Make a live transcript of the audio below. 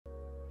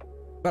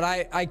But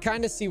I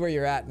kind of see where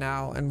you're at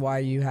now and why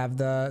you have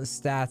the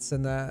stats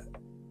and the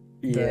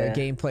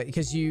gameplay,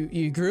 because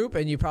you group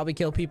and you probably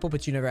kill people,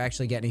 but you never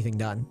actually get anything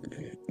done.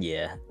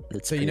 Yeah.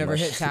 So you never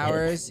hit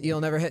towers.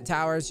 You'll never hit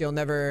towers. You'll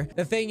never.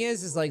 The thing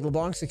is like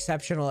Leblanc's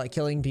exceptional at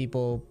killing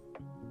people.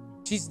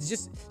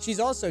 She's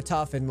also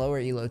tough in lower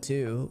elo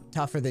too,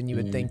 tougher than you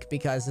would think,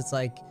 because it's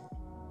like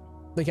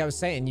I was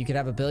saying, you could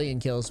have a billion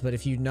kills, but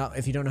if you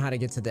don't know how to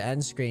get to the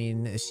end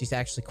screen, she's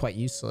actually quite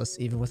useless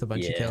even with a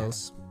bunch of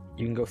kills.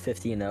 You can go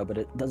 50 now, but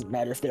it doesn't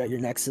matter if they're at your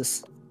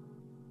nexus.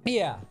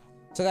 Yeah.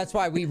 So that's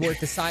why we work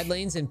the side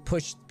lanes and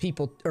push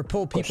people or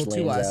pull people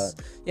to us.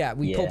 Yeah,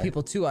 we pull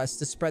people to us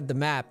to spread the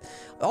map.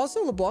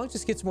 Also, LeBlanc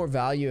just gets more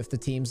value if the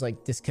team's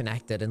like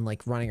disconnected and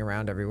like running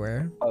around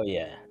everywhere. Oh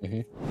yeah.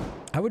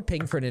 I would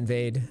ping for an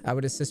invade. I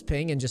would assist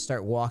ping and just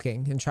start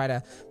walking and try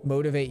to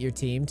motivate your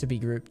team to be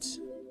grouped.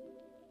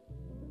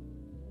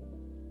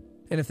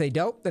 And if they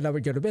don't, then I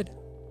would go to mid.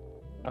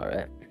 All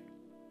right.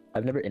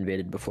 I've never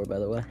invaded before, by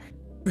the way.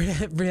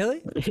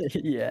 Really?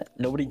 Yeah.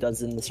 Nobody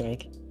does in this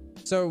rank.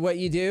 So what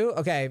you do,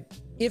 okay,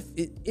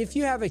 if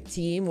you have a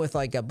team with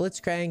like a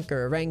Blitzcrank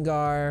or a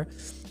Rengar,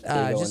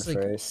 just like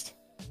first.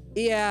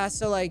 Yeah,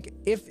 so like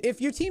if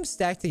your team's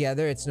stacked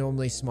together, it's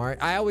normally smart.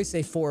 I always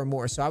say 4 or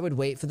more, so I would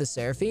wait for the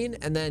Seraphine,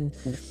 and then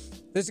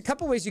there's a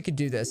couple ways you could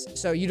do this.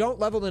 So you don't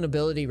level an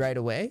ability right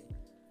away.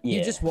 Yeah.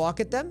 You just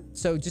walk at them.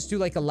 So just do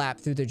like a lap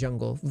through their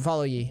jungle.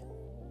 Follow Yi.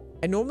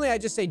 And normally I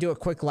just say do a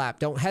quick lap.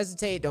 Don't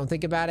hesitate. Don't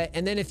think about it.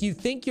 And then if you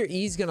think your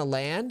E's gonna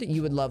land,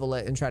 you would level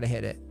it and try to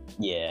hit it.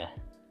 Yeah.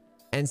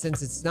 And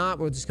since it's not,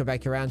 we'll just go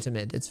back around to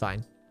mid. It's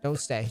fine. Don't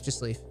stay.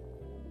 Just leave.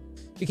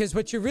 Because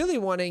what you're really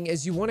wanting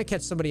is you want to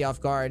catch somebody off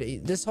guard.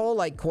 This whole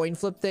like coin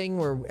flip thing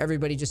where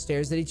everybody just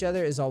stares at each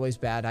other is always a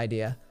bad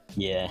idea.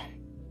 Yeah.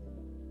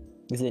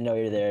 Because they know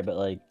you're there, but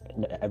like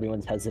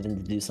everyone's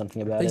hesitant to do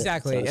something about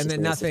exactly. it. So and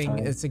then nothing,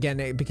 it's again,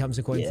 it becomes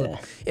a coin flip.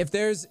 If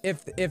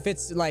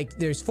it's like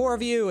there's 4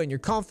 of you and you're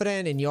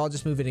confident and you all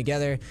just move in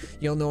together,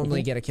 you'll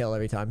normally get a kill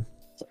every time.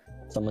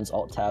 Someone's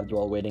alt tabbed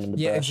while waiting in the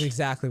bush. Yeah, it's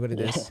exactly what it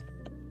is.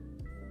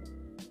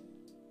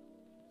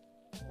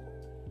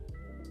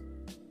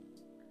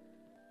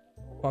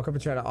 Walk up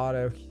and try to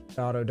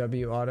auto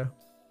W.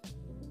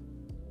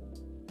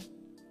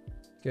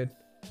 Good.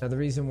 Now the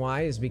reason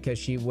why is because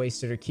she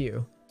wasted her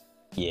Q.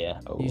 Yeah.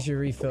 Oh, use your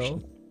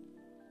refill.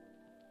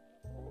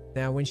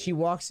 Now when she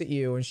walks at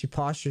you, when she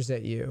postures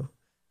at you,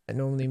 that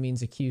normally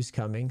means a Q's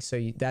coming.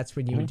 So that's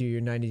when you would do your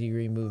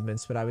 90-degree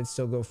movements, but I would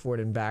still go forward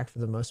and back for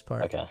the most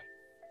part. Okay.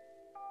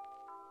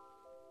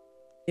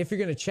 If you're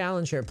going to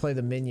challenge her, play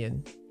the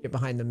minion. Get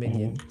behind the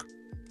minion.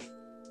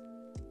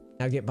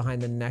 Now get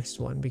behind the next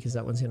one because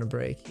that one's going to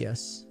break.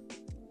 Yes.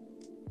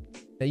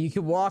 Now you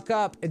can walk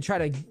up and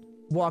try to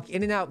walk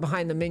in and out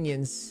behind the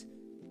minions,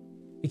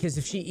 because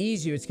if she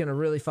E's you, it's going to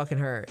really fucking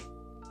hurt.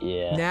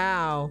 Yeah.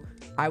 Now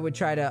I would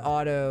try to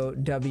auto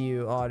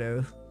W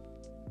auto.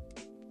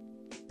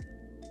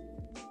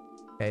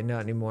 Okay,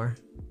 not anymore.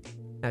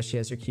 Now she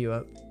has her Q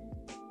up.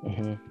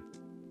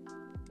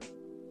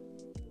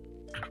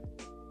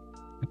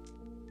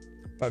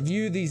 But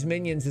view these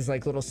minions as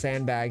like little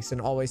sandbags and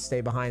always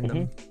stay behind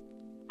them.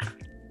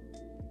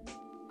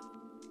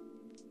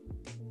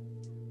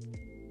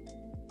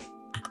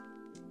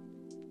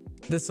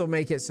 This will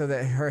make it so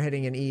that her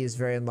hitting an E is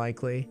very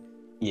unlikely.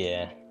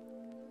 Yeah.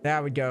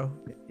 That would go.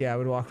 Yeah, I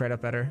would walk right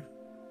up at her.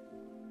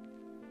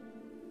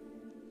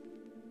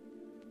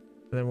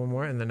 And then one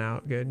more and then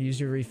out. Good. Use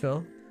your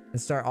refill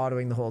and start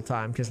autoing the whole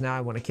time because now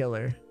I want to kill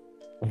her.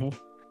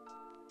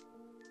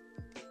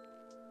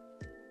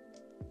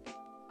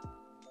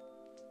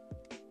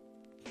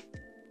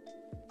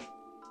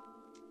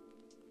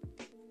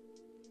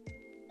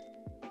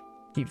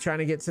 Keep trying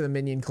to get to the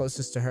minion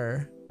closest to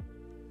her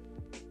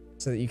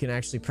so that you can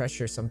actually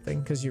pressure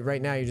something, because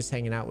right now you're just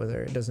hanging out with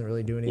her. It doesn't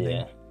really do anything.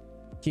 Yeah.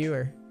 Q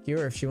her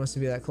if she wants to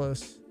be that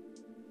close.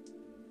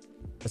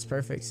 That's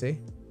perfect. See,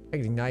 I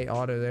can ignite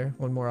auto there.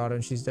 One more auto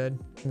and she's dead,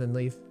 and then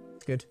leave.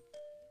 Good.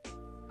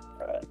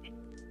 All right.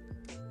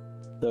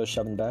 Those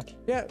shoving back.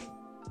 Yeah.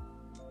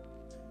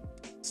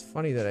 It's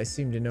funny that I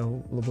seem to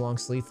know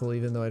LeBlanc's lethal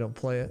even though I don't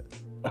play it.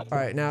 All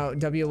right, now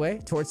W away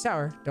towards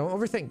tower. Don't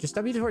overthink. Just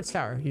W towards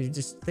tower. You're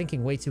just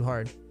thinking way too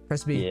hard.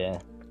 Press B. Yeah.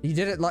 You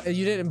did it.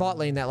 You did it in bot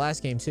lane that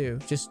last game too.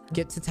 Just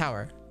get to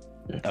tower.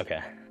 Okay.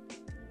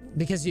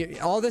 Because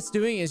all that's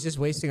doing is just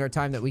wasting our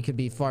time that we could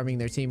be farming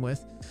their team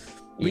with.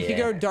 We could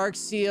go Dark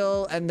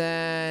Seal and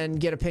then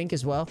get a pink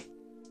as well.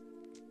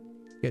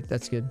 Good.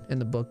 That's good in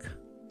the book.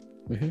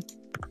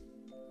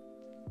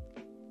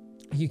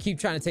 You keep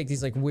trying to take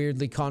these like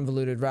weirdly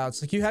convoluted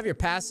routes. Like you have your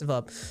passive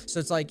up, so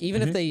it's like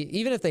even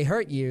if they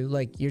hurt you,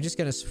 like you're just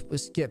gonna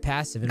get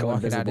passive and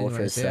walk it out anyways.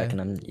 For a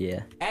second.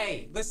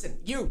 Hey, listen,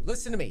 you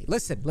listen to me.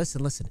 Listen.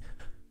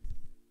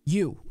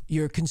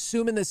 You're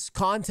consuming this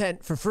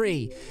content for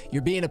free.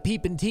 You're being a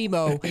peeping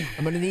Timo.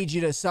 I'm gonna need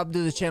you to sub to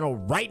the channel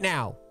right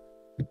now.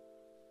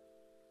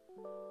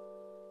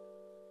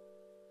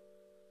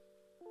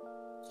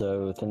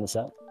 So thin this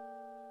out.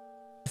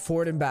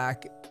 Forward and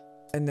back.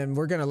 And then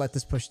we're gonna let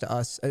this push to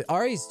us.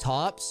 Ahri's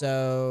top,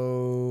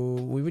 so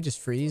we would just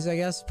freeze, I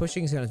guess.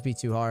 Pushing is gonna be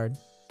too hard.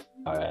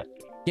 All right.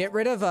 Get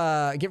rid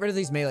of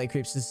these melee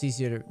creeps. It's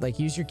easier to like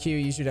use your Q,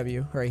 use your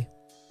W. Hurry.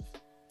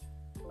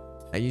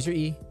 Now use your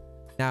E.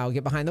 Now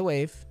get behind the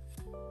wave.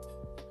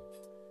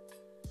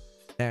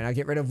 There. Now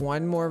get rid of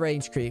one more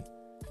range creep.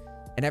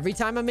 And every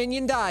time a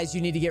minion dies,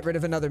 you need to get rid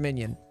of another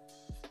minion.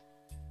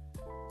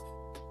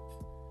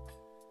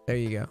 There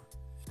you go.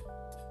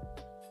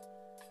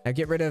 Now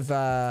get rid of,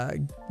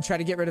 try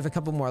to get rid of a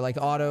couple more, like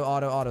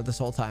auto this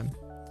whole time.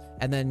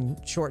 And then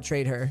short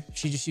trade her.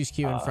 She just used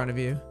Q in front of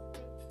you.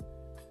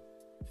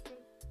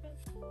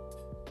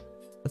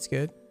 That's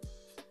good.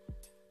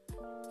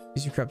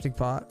 Use your corrupting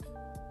pot.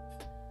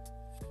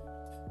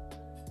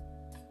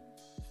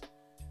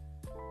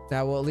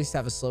 Now we'll at least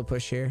have a slow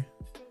push here.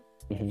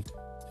 All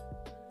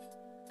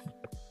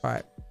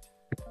right.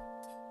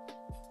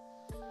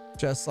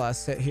 Just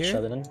last hit here.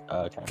 Shove it in?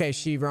 Oh, okay. Okay,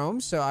 she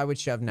roams, so I would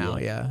shove now.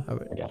 Yeah, I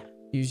would. Okay.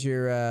 Use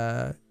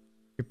your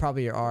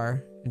probably your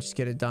R and just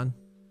get it done.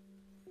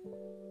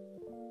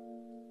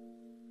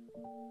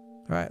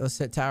 All right, let's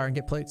hit tower and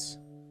get plates.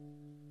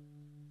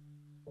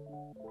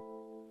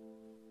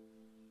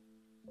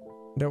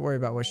 Don't worry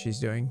about what she's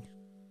doing.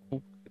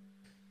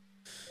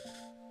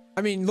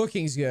 I mean,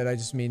 looking's good. I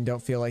just mean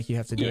don't feel like you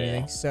have to do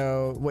anything.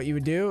 So what you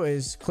would do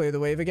is clear the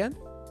wave again.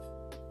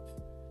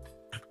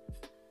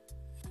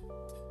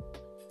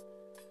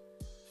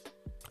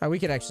 We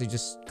could actually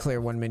just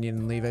clear one minion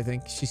and leave, I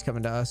think. She's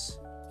coming to us.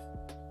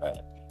 All right.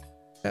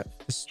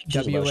 Yep, just She's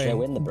W low. Should I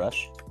away. win the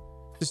brush?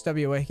 Just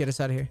W away. Get us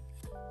out of here.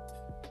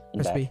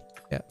 And Press back? B.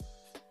 Yeah.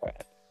 All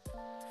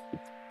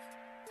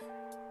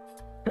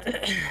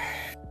right.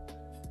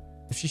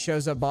 If she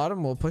shows up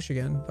bottom, we'll push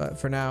again. But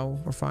for now,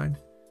 we're fine.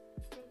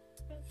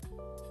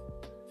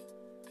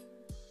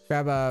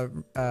 Grab a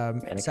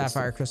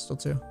sapphire crystal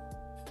too.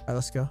 All right,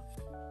 let's go.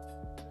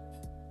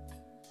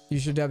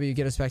 Use your W.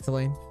 Get us back to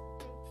lane.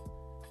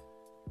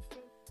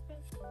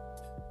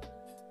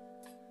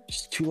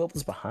 She's 2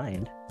 levels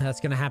behind. That's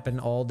gonna happen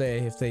all day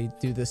if they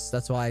do this.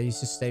 That's why I used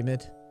to stay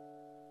mid.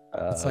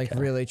 It's like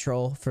really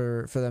troll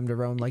for them to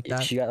roam like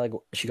that. She got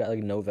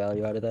like no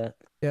value out of that.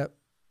 Yep.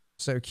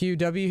 So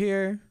QW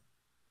here.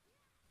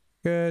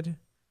 Good.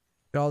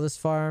 Get all this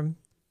farm.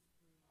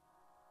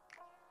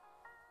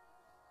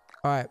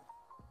 All right.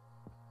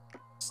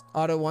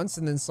 Auto once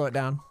and then slow it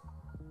down.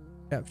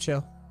 Yep,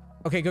 chill.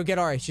 Okay, go get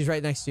Ahri. She's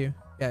right next to you.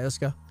 Yeah, let's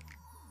go.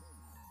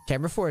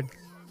 Camera forward.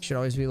 Should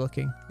always be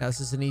looking. Now this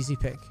is an easy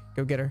pick.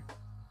 Go get her.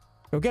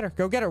 Go get her.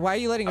 Go get her. Why are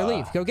you letting her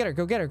leave? Go get her.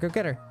 Go get her. Go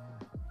get her.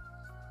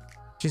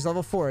 She's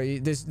level 4.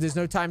 There's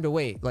no time to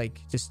wait. Like,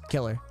 just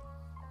kill her.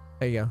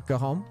 There you go. Go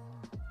home.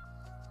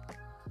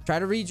 Try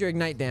to read your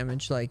ignite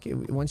damage. Like,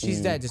 once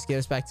she's dead, just get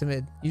us back to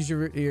mid. Use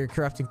your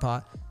corrupting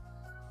pot.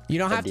 You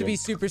don't have to be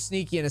super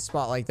sneaky in a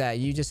spot like that.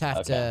 You just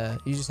have to.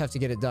 You just have to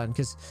get it done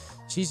because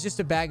she's just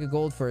a bag of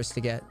gold for us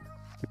to get.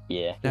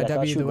 Yeah. Now I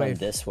thought she the would run wave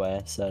this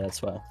way, so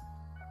that's why.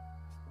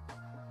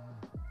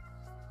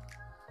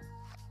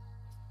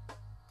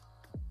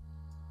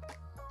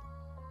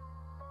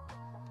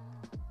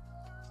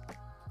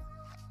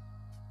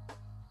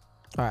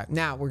 All right,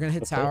 now we're gonna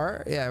hit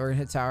tower. Yeah, we're gonna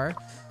hit tower.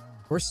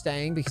 We're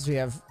staying because we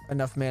have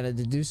enough mana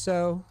to do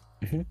so.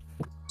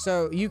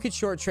 So you could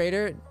short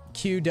trader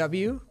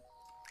QW.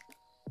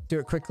 Do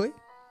it quickly.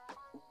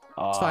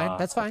 It's fine.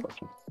 That's fine.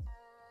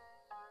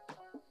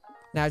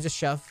 Now just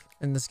shove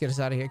and let's get us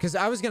out of here. Because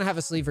I was gonna have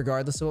us leave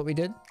regardless of what we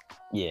did.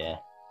 Yeah.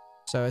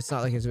 So it's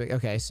not like it's big.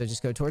 Okay, so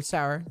just go towards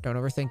tower. Don't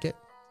overthink it.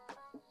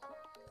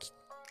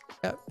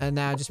 Yep. And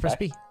now just press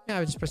B.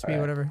 Yeah, just press B.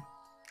 Whatever.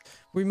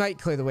 We might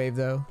clear the wave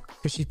though,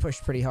 because she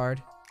pushed pretty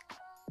hard.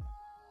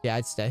 Yeah,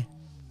 I'd stay.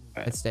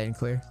 I'd stay and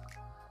clear.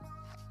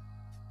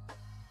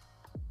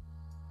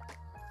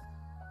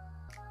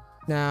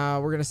 Now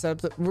we're gonna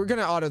set up we're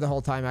gonna auto the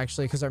whole time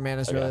actually because our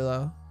mana's really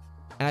low.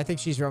 And I think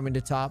she's roaming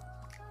to top.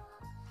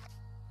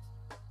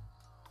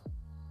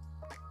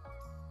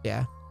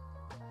 Yeah.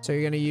 So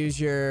you're gonna use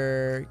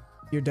your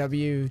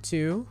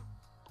W2.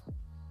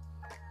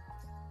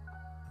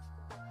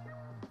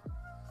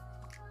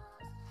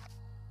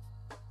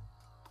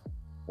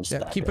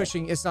 Yeah, keep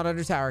pushing. It's not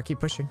under tower. Keep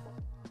pushing.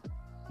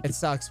 It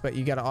sucks, but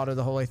you gotta auto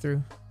the whole way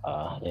through.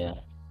 Yeah.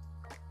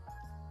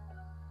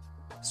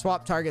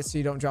 Swap targets so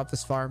you don't drop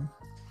this farm.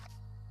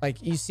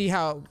 Like, you see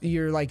how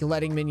you're like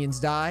letting minions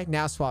die?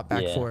 Now swap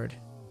back forward.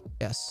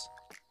 Yes.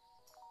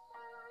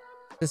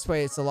 This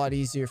way it's a lot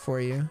easier for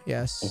you.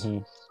 Yes.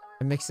 And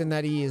mix in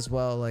that E as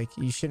well. Like,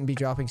 you shouldn't be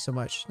dropping so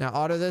much. Now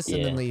auto this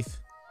and then leave.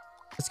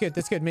 That's good.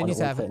 That's good. Minions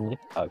have it.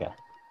 Okay.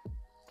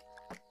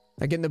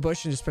 Now get in the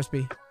bush and just press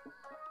B.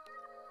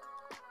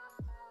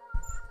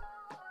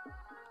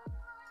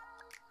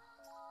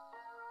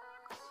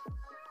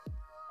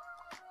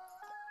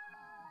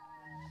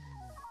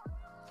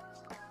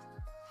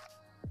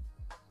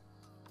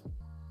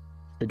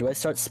 Do I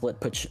start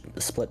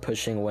split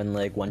pushing when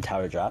like one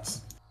tower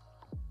drops?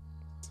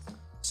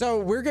 So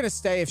we're gonna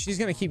stay. If she's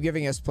gonna keep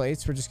giving us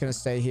plates, we're just gonna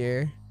stay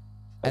here,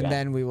 and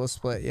then we will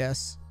split.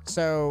 Yes.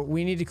 So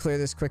we need to clear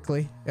this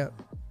quickly. Yep.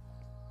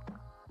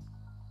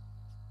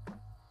 All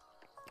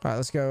right,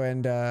 let's go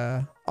and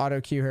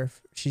auto queue her.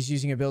 She's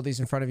using abilities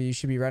in front of you. You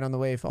should be right on the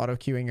wave auto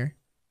queuing her.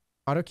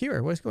 Auto queue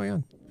her. What is going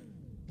on?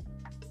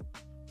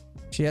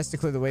 She has to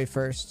clear the wave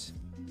first.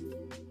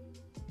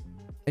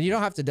 And you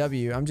don't have to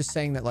W. I'm just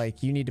saying that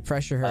like you need to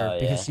pressure her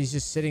because she's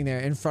just sitting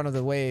there in front of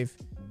the wave,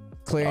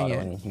 clearing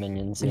it.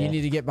 Minions, and you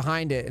need to get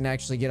behind it and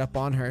actually get up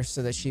on her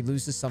so that she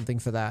loses something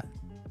for that.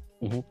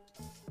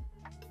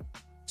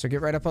 So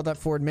get right up on that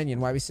forward minion.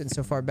 Why are we sitting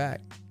so far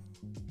back?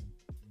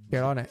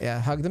 Get on it. Yeah,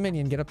 hug the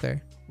minion. Get up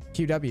there.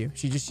 QW.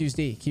 She just used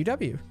E.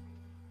 QW.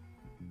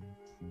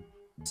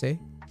 See?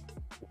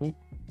 You're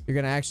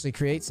going to actually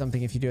create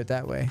something if you do it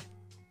that way.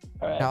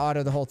 All right. Now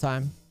auto the whole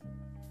time.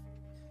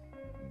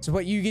 So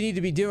what you need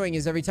to be doing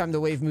is every time the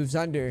wave moves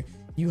under,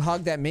 you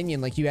hug that minion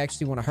like you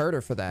actually want to hurt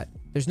her for that.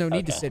 There's no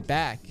need to sit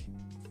back.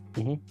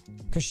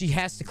 Because she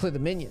has to clear the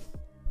minion.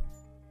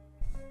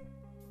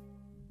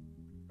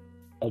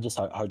 I just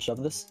hard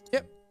shove this?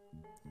 Yep.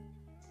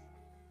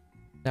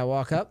 Now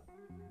walk up.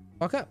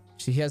 Walk up.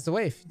 She has the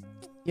wave.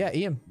 Yeah,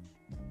 E him.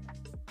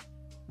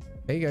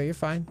 There you go. You're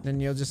fine. Then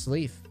you'll just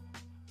leave.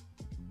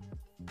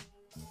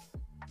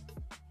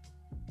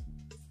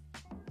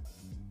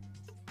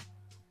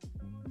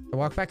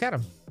 Walk back at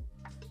him.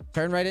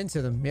 Turn right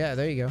into them. Yeah,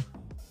 there you go.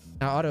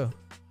 Now auto.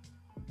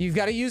 You've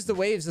got to use the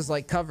waves as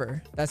like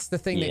cover. That's the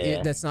thing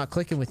that's not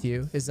clicking with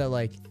you. Is that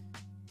like...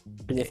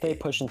 If they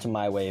push into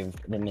my wave,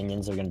 the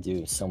minions are going to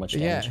do so much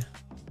damage.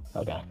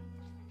 Yeah. Okay.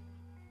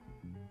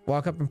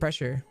 Walk up and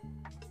pressure.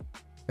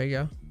 There you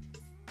go.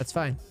 That's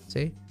fine.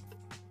 See?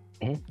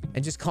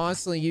 And just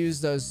constantly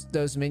use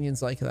those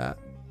minions like that.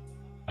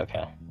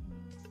 Okay.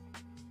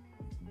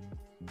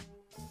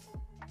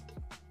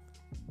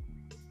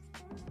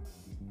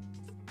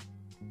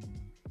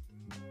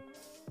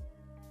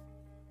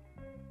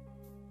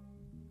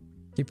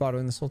 Keep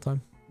autoing this whole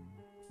time.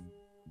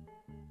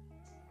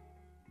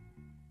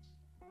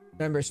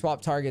 Remember,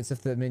 swap targets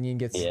if the minion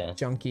gets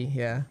junky.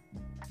 Yeah.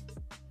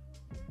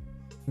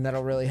 And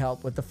that'll really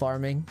help with the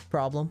farming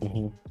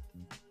problem.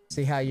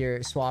 See how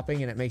you're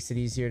swapping and it makes it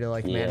easier to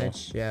like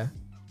manage. Yeah.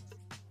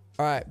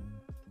 All right.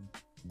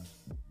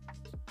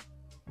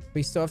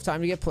 We still have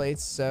time to get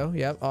plates. So,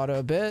 yep, auto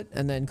a bit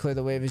and then clear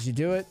the wave as you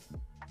do it.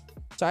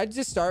 So I'd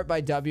just start by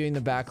Wing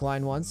the back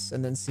line once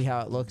and then see how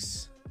it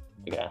looks.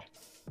 Yeah.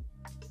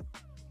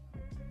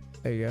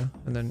 There you go.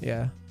 And then,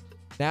 yeah.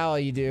 Now all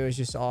you do is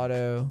just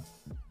auto,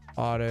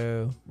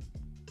 and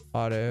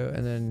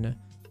then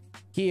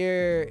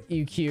here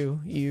you Q.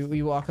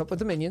 You walk up with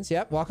the minions.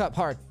 Yep, walk up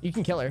hard. You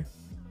can kill her.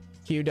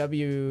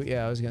 QW.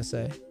 Yeah, I was gonna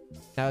say.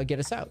 Now get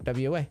us out.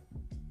 W away.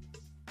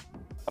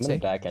 I'm in the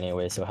back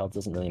anyway, so health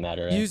doesn't really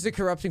matter. Right? Use the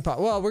corrupting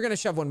pot. Well, we're gonna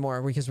shove one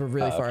more because we're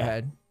really far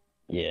ahead.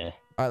 Yeah.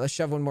 All right, let's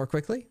shove one more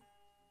quickly.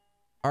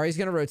 Ahri's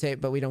gonna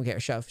rotate, but we don't care.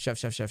 Shove.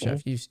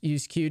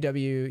 Use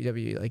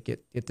QW. Like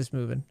get this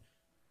moving.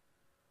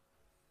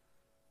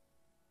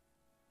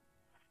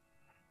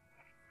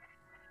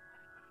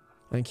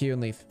 And Q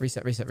and leave.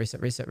 Reset. You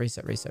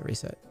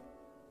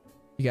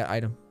got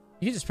item.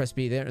 You can just press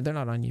B. They're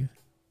not on you.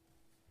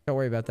 Don't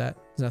worry about that.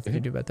 There's nothing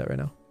to do about that right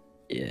now.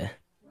 Yeah.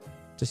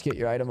 Just get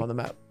your item on the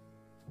map.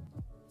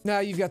 Now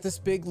you've got this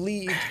big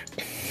lead.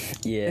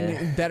 Yeah.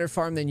 And better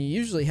farm than you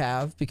usually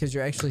have because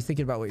you're actually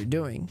thinking about what you're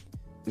doing.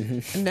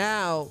 And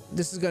now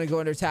this is going to go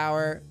under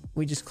tower.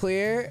 We just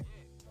clear.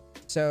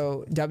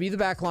 So W the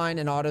back line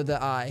and auto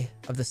the I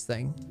of this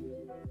thing.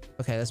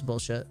 Okay, that's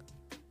bullshit.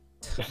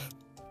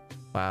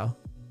 Wow.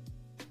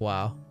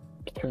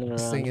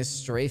 This thing is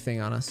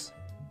strafing on us.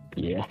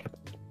 Yeah.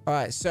 All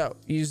right, so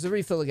use the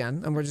refill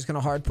again, and we're just gonna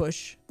hard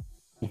push.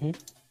 All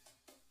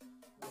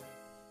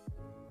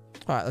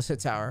right, let's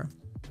hit tower.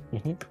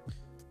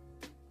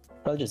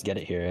 Probably just get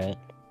it here, right?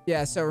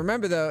 Yeah. So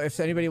remember though, if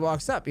anybody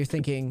walks up, you're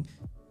thinking,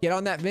 get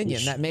on that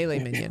minion, that melee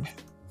minion.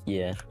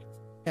 Yeah.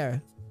 Yeah.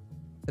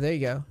 So there you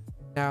go.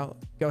 Now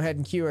go ahead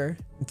and Q her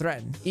and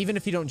threaten, even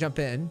if you don't jump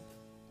in.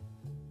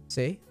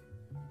 See?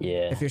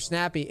 Yeah. If you're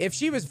snappy. If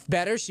she was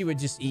better, she would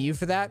just E you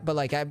for that. But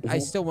like, I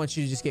still want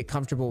you to just get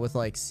comfortable with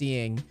like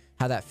seeing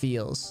how that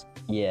feels.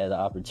 Yeah, the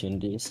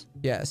opportunities.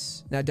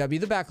 Yes. Now W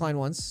the backline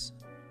once.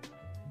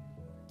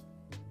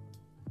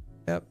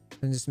 Yep.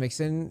 And just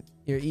mix in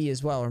your E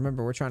as well.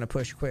 Remember, we're trying to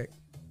push quick.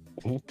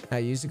 Now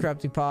use the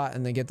corrupting pot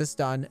and then get this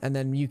done. And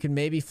then you can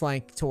maybe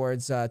flank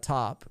towards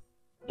top.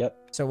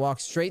 Yep. So walk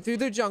straight through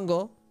the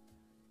jungle.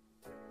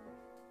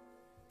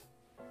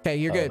 Okay,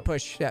 you're good.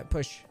 Push. Yeah,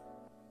 push.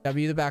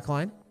 W the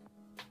backline.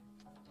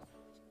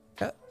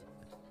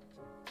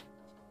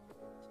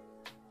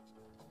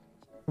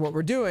 What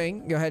we're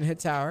doing, go ahead and hit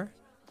tower.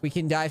 We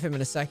can dive him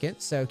in a second.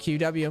 So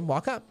QW him,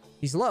 walk up.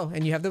 He's low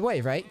and you have the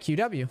wave, right?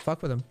 QW,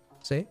 fuck with him.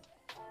 See?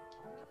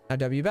 Now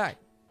W back.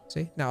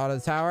 See? Now auto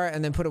the tower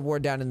and then put a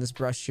ward down in this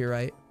brush to your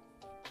right.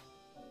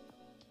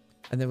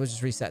 And then we'll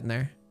just reset in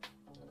there.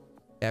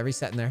 Yeah,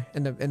 reset in there.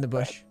 In the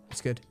bush.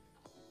 It's good.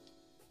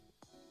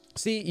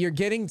 See, you're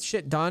getting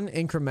shit done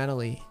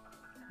incrementally.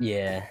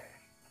 Yeah.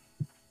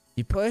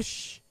 You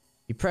push,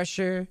 you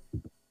pressure,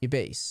 you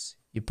base.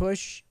 you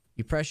push,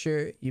 you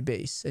pressure, you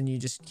base, and you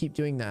just keep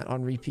doing that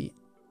on repeat.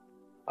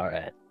 All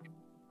right.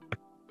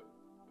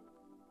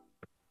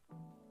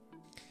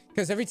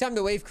 Because every time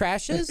the wave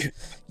crashes,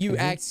 you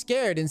act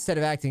scared instead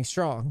of acting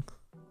strong.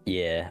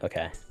 Yeah.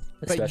 Okay.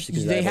 But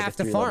Especially they have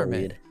to farm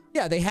it.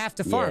 Yeah, they have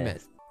to farm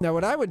it. Now,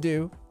 what I would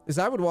do is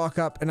I would walk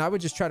up and I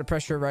would just try to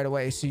pressure it right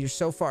away. So you're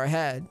so far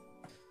ahead.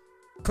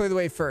 Clear the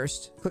wave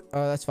first.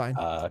 Oh, that's fine.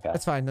 Okay.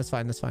 That's fine. That's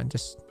fine. That's fine.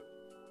 Just,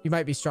 you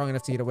might be strong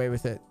enough to get away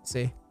with it.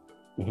 See?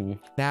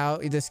 Now,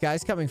 this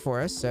guy's coming for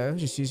us. So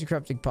just use your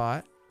corrupting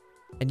pot.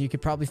 And you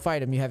could probably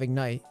fight him. You have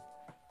ignite.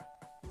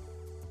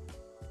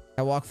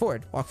 Now walk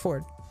forward. Walk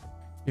forward.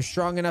 You're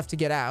strong enough to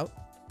get out.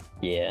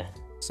 Yeah.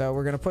 So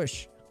we're going to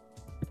push.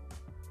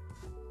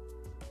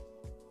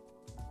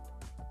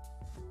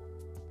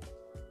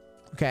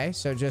 Okay,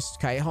 so just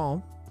kite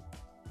home.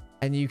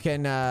 And you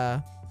can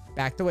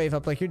back the wave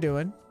up like you're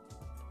doing.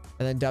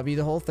 And then W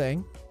the whole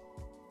thing.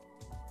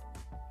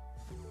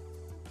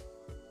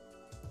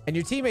 And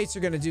your teammates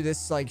are going to do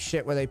this like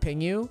shit where they ping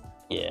you.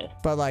 Yeah.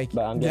 But like...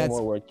 But I'm getting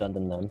more work done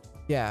than them.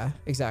 Yeah,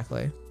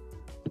 exactly.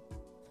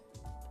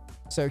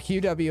 So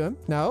QW him.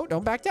 No,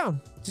 don't back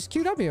down. Just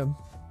QW him.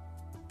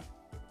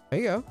 There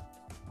you go.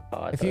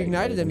 Oh, if you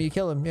ignited him, you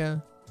kill him. Yeah.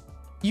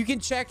 You can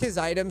check his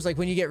items. Like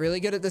when you get really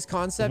good at this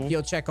concept,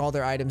 you'll check all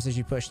their items as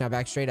you push. Now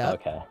back straight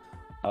up. Okay.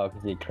 Oh,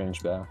 because he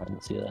cringed back. I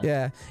didn't see that.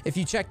 Yeah. If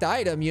you check the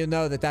item, you'll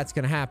know that that's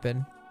going to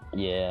happen.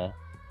 Yeah.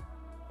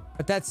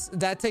 But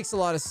that takes a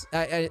lot of...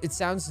 it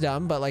sounds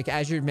dumb, but like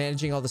as you're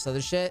managing all this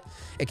other shit,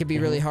 it can be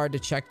really hard to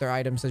check their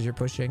items as you're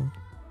pushing.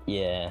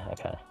 Yeah.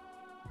 Okay.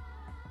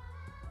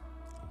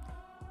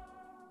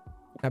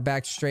 Now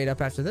back straight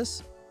up after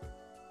this.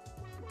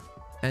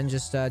 And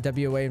just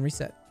W away and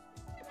reset.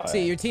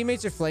 See, your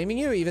teammates are flaming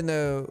you even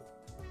though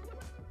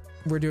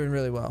we're doing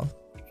really well.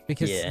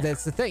 Because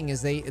that's the thing,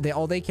 is they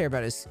all they care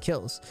about is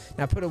kills.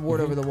 Now put a ward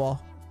over the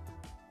wall.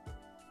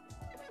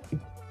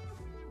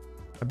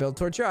 I build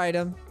towards your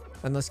item.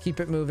 And let's keep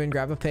it moving.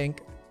 Grab a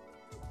pink.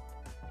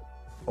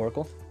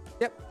 Oracle?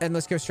 Yep. And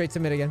let's go straight to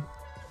mid again.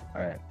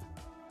 All right.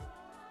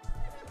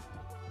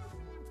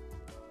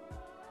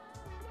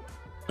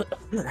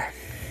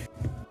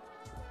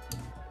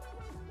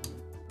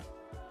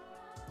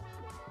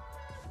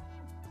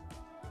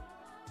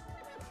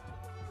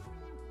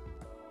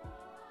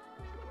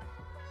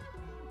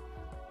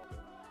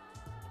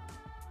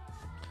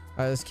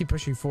 Let's keep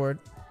pushing forward.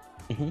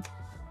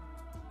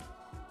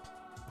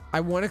 I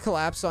want to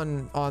collapse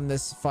on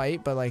this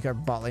fight, but like our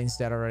bot lane's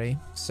dead already.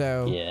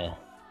 So yeah,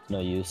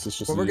 no use. It's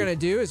just what we're gonna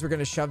do is we're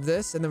gonna shove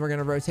this, and then we're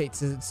gonna rotate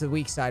to the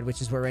weak side,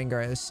 which is where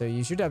Rengar is. So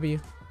use your W,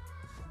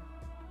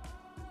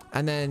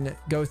 and then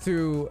go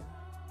through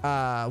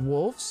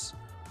wolves,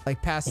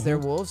 like past their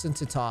wolves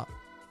into top.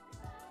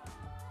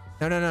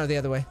 No, the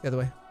other way, the other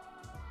way.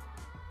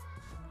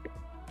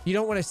 You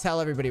don't want to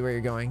tell everybody where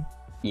you're going.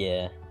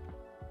 Yeah.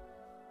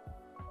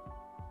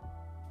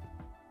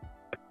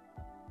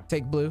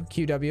 Take blue,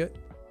 QW it.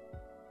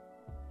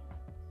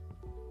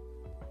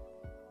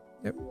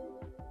 Yep.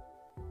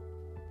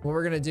 What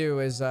we're gonna do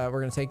is we're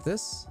gonna take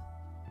this,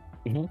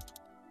 and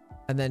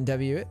then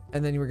W it,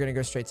 and then we're gonna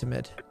go straight to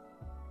mid,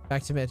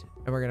 back to mid,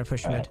 and we're gonna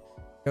push mid.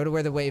 Go to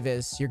where the wave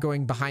is. You're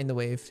going behind the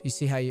wave. You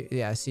see how you?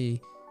 Yeah, see.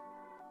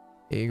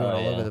 Yeah, you're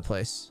going all over the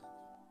place.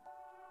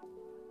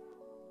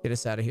 Get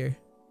us out of here,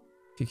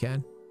 if you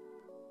can.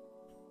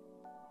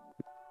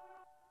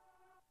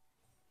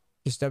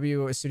 Just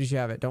W as soon as you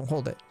have it. Don't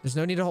hold it. There's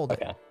no need to hold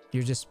it.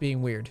 You're just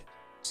being weird.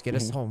 Just get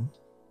us home.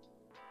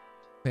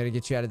 I gotta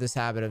get you out of this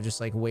habit of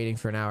just like waiting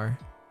for an hour.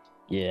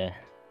 Yeah.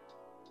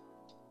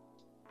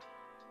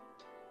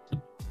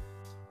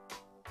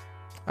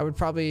 I would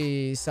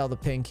probably sell the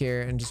pink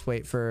here and just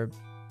wait for...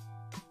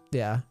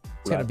 Yeah.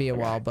 It's gonna be a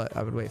while, but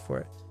I would wait for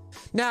it.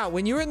 Now,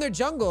 when you were in their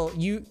jungle,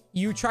 you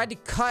tried to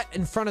cut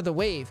in front of the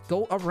wave.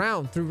 Go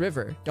around through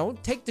river.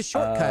 Don't take the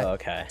shortcut.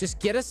 Okay. Just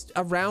get us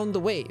around the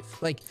wave.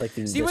 Like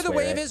see where the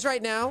wave is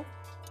right now?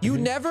 You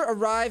never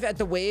arrive at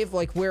the wave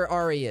like where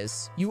Ahri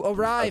is. You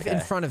arrive in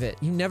front of it.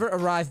 You never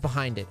arrive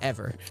behind it,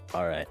 ever.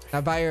 All right.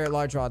 Now buy your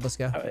large rod. Let's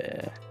go. Oh,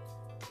 yeah.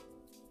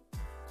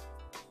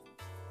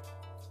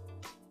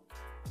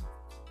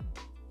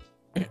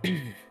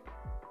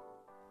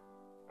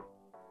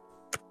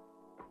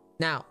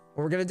 Now,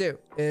 what we're going to do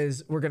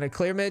is we're going to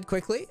clear mid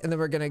quickly, and then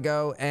we're going to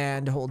go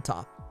and hold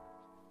top.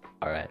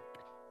 All right.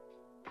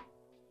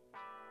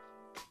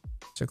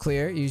 So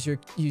clear, use your,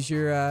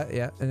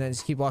 yeah, and then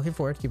just keep walking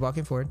forward, keep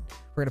walking forward.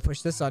 We're going to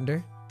push this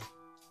under.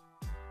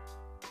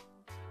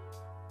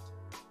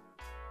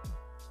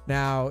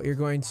 Now, you're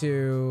going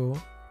to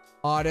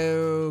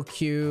auto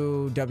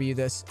QW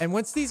this. And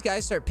once these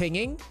guys start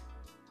pinging,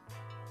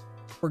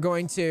 we're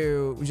going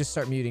to just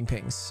start muting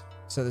pings.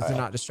 So that to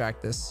not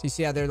distract us. You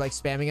see how they're like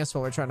spamming us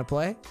while we're trying to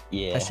play?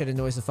 Yeah. That shit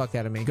annoys the fuck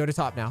out of me. Go to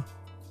top now.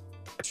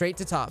 Straight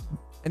to top.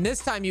 And this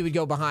time you would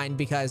go behind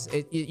because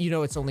you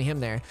know it's only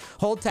him there.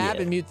 Hold tab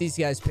and mute these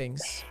guys'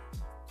 pings.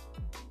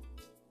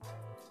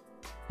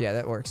 Yeah,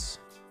 that works.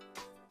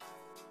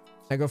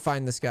 Now go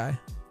find this guy.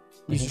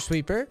 Use your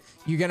sweeper.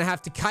 You're gonna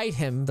have to kite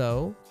him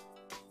though.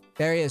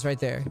 There he is right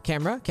there.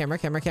 Camera. Like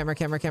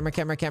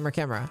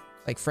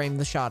frame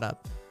the shot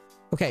up.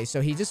 Okay,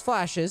 so he just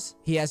flashes.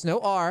 He has no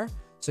R,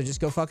 so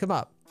just go fuck him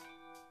up.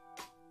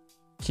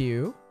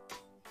 Q.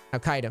 Now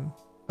kite him.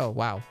 Oh,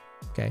 wow.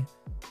 Okay.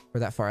 We're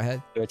that far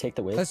ahead. Do I take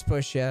the wave? Let's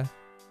push, yeah.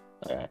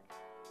 Alright.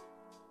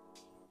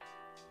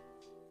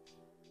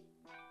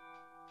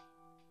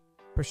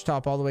 Push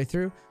top all the way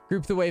through.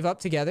 Group the wave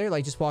up together.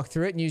 Like, just walk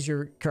through it and use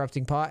your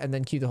corrupting pot and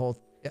then Q the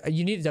whole...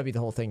 You need to W the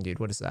whole thing, dude.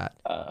 What is that?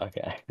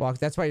 Okay. Walk.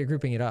 That's why you're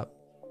grouping it up.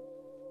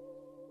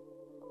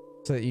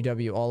 So that you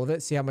W all of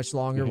it. See how much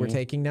longer we're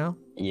taking now?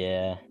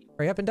 Yeah.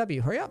 Hurry up and W.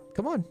 Hurry up.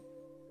 Come on.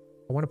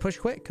 I want to push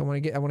quick. I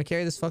want to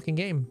carry this fucking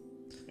game.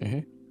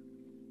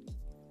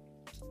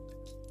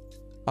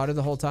 Auto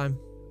the whole time.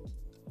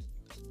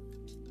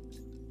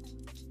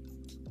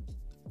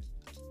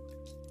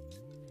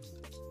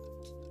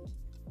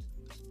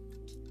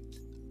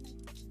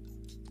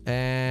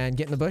 And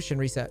get in the bush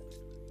and reset.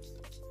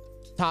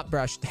 Top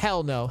brush.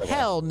 Hell no. Okay.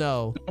 Hell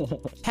no.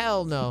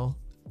 Hell no.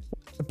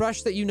 The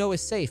brush that you know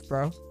is safe,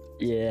 bro.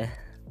 Yeah.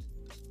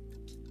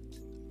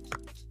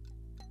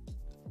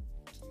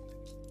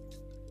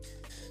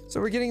 So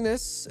we're getting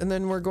this, and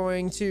then we're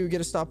going to get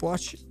a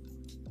stopwatch.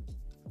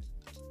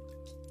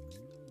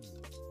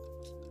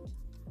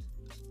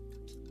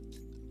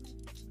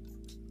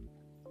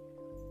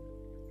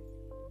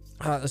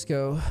 Let's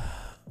go.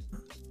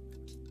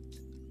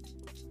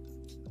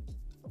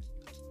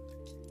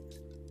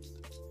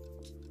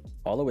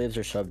 All the waves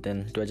are shoved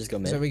in. Do I just go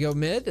mid? So we go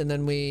mid, and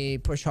then we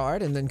push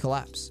hard, and then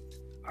collapse.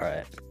 All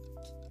right.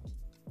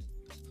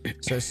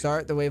 So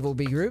start, the wave will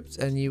be grouped,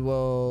 and you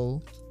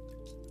will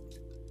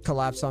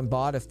collapse on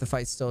bot if the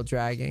fight's still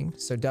dragging.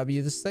 So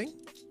W this thing.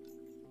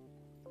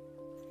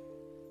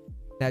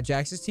 Now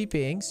Jax is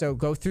TPing, so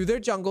go through their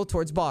jungle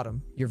towards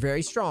bottom. You're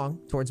very strong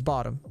towards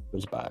bottom.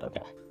 Towards bot,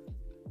 okay.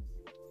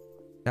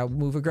 Now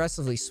move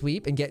aggressively,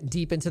 sweep, and get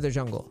deep into their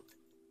jungle.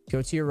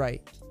 Go to your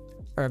right.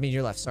 Or I mean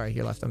your left, sorry,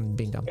 your left. I'm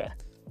being dumb. Okay.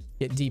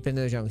 Get deep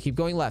into the jungle. Keep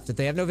going left. If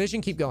they have no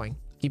vision, keep going.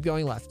 Keep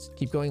going left.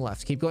 Keep going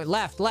left. Keep going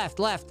left.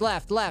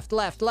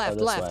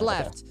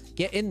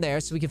 Get in there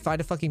so we can find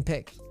a fucking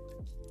pick.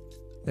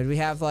 Then we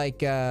have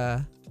like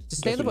just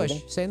stay in the bush.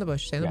 Stay in the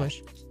bush. Stay in the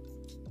bush.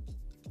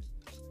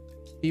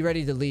 Be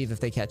ready to leave if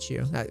they catch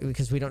you.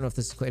 Because we don't know if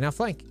this is clear. Now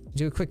flank.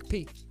 Do a quick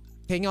peek.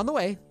 Ping on the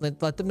way. Let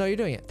them know you're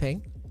doing it.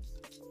 Ping.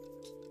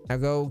 Now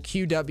go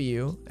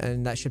QW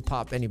and that should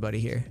pop anybody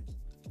here.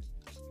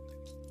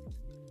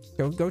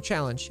 Go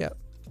challenge. Yep.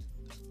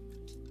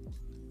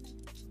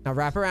 Now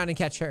wrap around and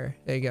catch her.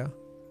 There you go.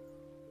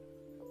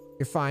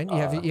 You're fine.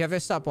 You have a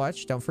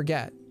stopwatch. Don't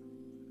forget.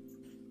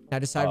 Now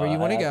decide where you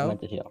want to go.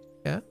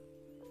 Yeah.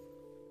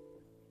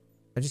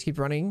 Now just keep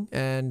running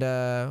and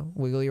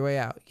wiggle your way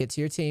out. Get to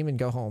your team and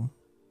go home.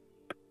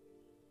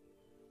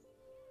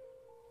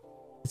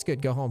 It's good.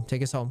 Go home.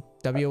 Take us home.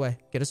 W away.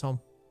 Get us home.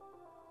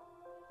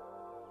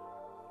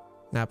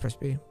 Now press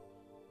B.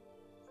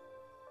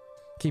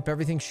 Keep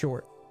everything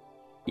short.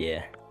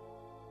 Yeah.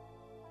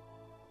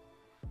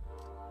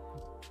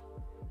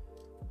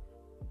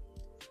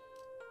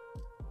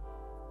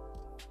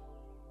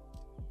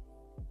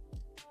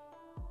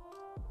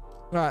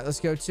 All right, let's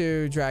go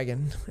to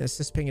Dragon. Let's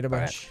just ping it a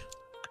bunch.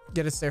 Right.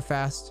 Get us there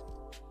fast.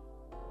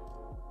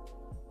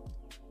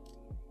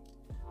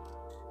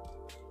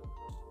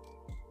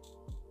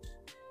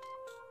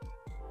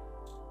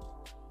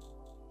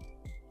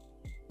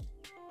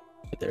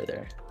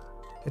 There.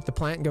 Hit the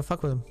plant and go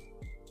fuck with him.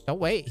 Don't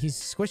wait. He's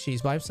squishy.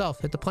 He's by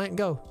himself. Hit the plant and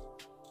go.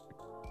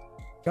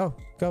 Go.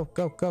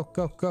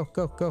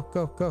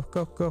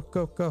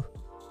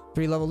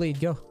 3-level lead.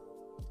 Go.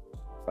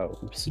 Oh,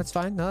 oops. That's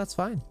fine. No, that's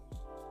fine.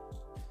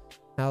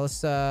 Now let's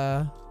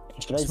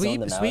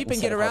sweep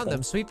and get around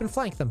them. Sweep and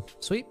flank them.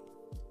 Sweep.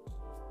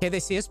 Okay, they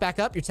see us. Back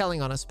up. You're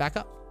telling on us. Back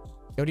up.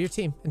 Go to your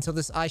team until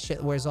this eye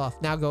shit wears off.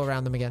 Now go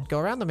around them again. Go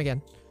around them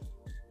again.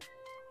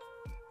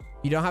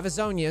 You don't have a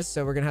zone yet,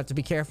 so we're gonna have to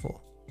be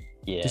careful.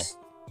 Yeah.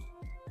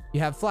 You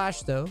have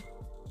flash though.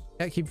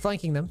 Yeah, keep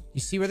flanking them. You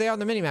see where they are on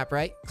the minimap,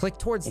 right? Click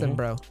towards them,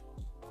 bro.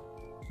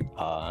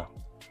 Now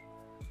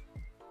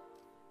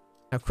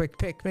quick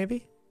pick,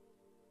 maybe.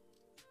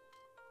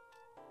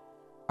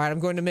 All right, I'm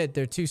going to mid.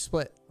 They're 2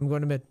 split. I'm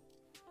going to mid.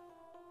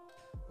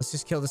 Let's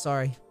just kill this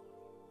Ahri.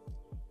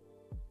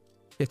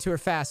 Get to her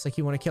fast, like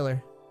you want to kill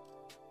her.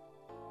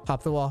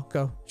 Pop the wall.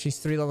 Go. She's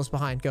 3 levels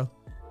behind. Go.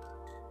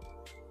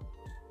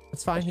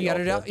 That's fine. You got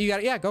it. You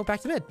got it. Yeah, go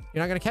back to mid.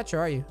 You're not gonna catch her,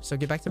 are you? So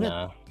get back to mid.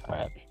 No. All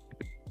right.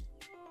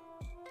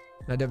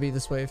 Now W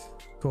this wave.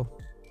 Cool. All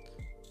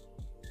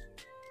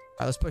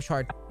right, let's push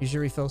hard. Use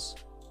your refills.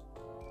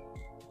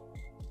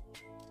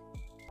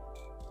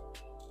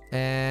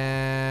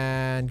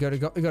 And go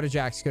to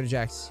Jax. Go to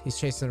Jax. He's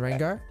chasing the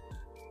Rengar.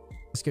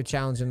 Let's go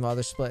challenge him while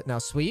they're split. Now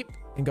sweep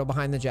and go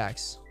behind the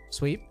Jax.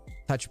 Sweep.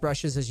 Touch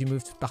brushes as you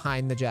move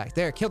behind the Jax.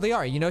 There, kill the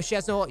Ahri. You know she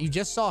has no ult. You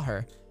just saw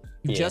her.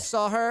 You just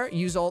saw her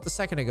use ult a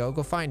second ago.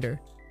 Go find her.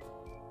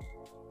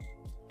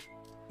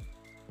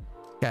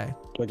 Okay.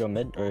 Do I go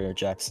mid or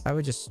Jax? I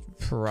would just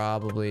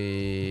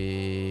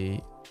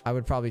probably I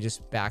would probably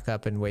just back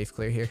up and wave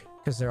clear here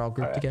because they're all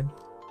grouped again.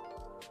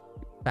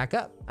 Back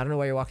up. I don't know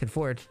why you're walking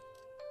forward.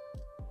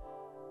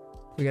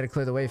 We got to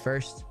clear the wave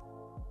first.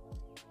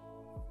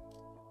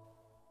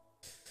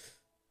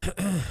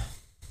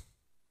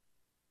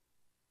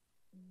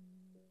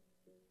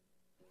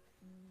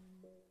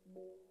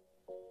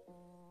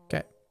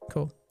 Okay,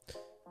 cool.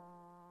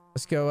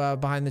 Let's go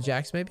behind the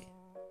jacks maybe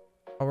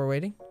while we're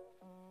waiting.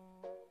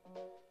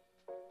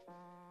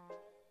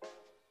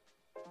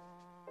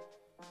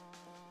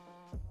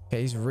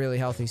 Okay, he's really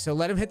healthy. So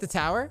let him hit the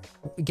tower.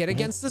 Get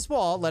against this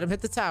wall. Let him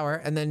hit the tower.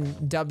 And then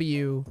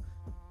W.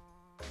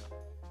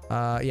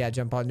 Yeah,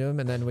 jump onto him.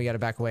 And then we got to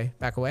back away.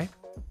 Back away.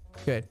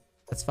 Good.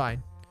 That's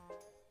fine.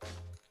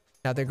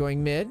 Now they're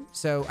going mid.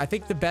 So I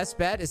think the best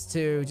bet is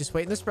to just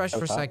wait in this brush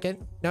for a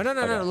second. No.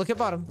 Look at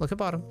bottom. Look at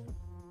bottom.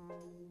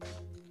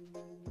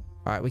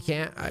 All right, we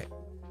can't.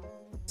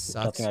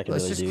 Sucks.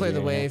 Let's just clear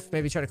the wave.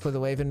 Maybe try to clear the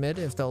wave in mid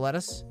if they'll let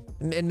us.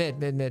 In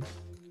mid.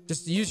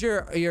 Just use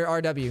your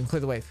RW and clear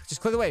the wave. Just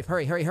clear the wave.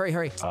 Hurry.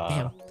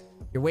 Damn.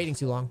 You're waiting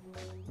too long.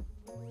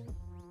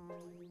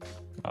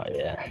 Oh,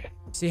 yeah.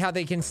 See how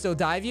they can still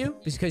dive you?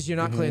 Because you're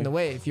not clearing the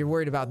wave. You're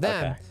worried about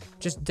them.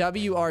 Just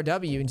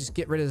WRW and just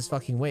get rid of this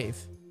fucking wave.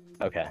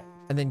 Okay.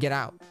 And then get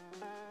out.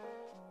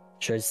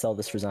 Should I sell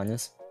this for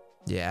Zanya's?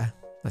 Yeah,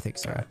 I think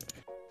so. Right.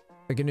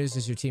 The good news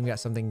is your team got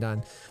something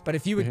done. But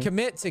if you would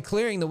commit to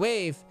clearing the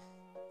wave,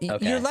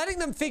 you're letting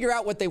them figure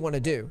out what they want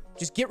to do.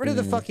 Just get rid of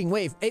the fucking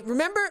wave. Hey,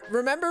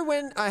 remember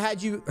when I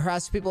had you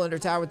harass people under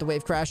tower with the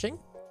wave crashing?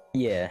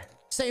 Yeah.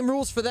 Same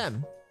rules for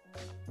them.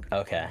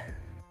 Okay.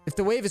 If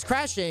the wave is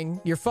crashing,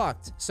 you're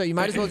fucked. So you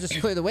might as well just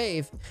clear the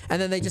wave,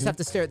 and then they just have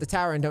to stare at the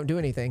tower and don't do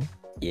anything.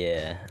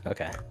 Yeah.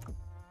 Okay.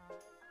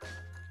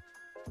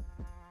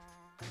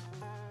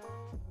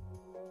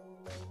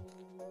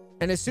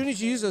 And as soon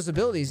as you use those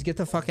abilities, get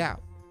the fuck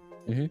out.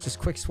 Just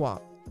quick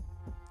swap.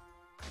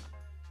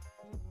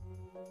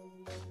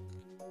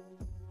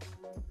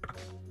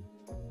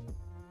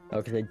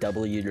 Oh, because I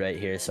W'd right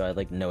here, so I had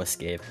like no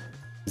escape.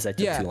 Is that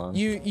took too long?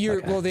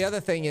 You're well, the other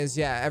thing is,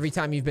 every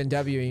time you've been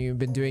W'ing, you've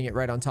been doing it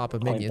right on top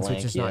of minions,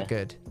 which is not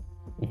good.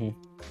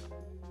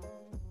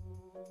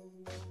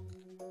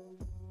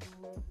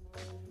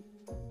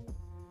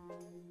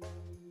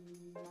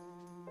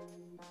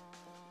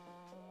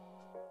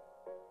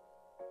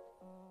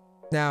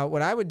 Now,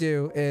 what I would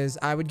do is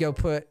I would go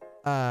put,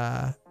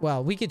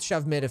 well, we could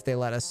shove mid if they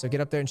let us. So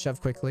get up there and shove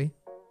quickly.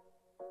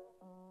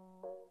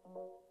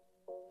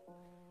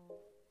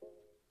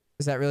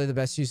 Is that really the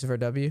best use of our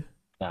W?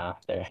 Nah,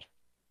 there.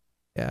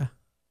 Yeah.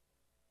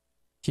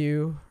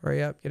 Q,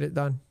 hurry up, get it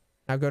done.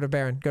 Now go to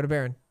Baron. Go to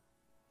Baron.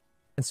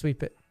 And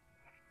sweep it.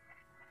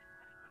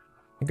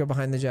 And go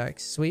behind the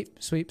jacks. Sweep.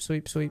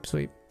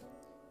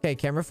 Okay,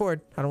 camera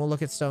forward. I don't want to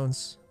look at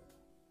stones.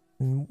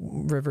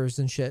 And rivers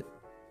and shit.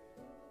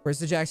 Where's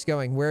the jacks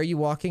going? Where are you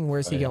walking?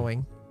 Where's he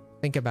going?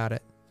 Think about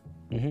it.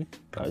 I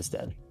was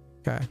dead.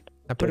 Okay.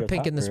 Now put a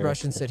pink in this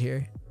brush and sit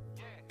here.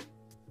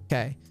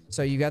 Okay.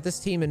 So you got this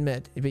team in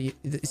mid. But you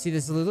see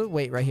this little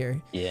weight right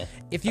here? Yeah.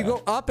 If you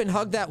go up and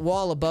hug that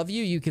wall above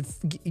you, you could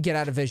get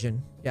out of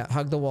vision. Yeah,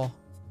 hug the wall.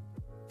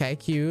 Okay,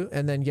 Q,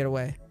 and then get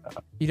away.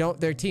 You don't.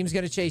 Their team's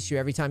gonna chase you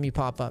every time you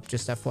pop up.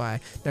 Just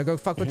FYI. Now go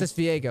fuck with this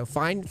Viego.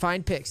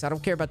 Find picks. I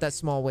don't care about that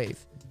small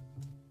wave.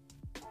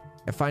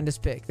 Yeah, find this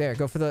pick. There.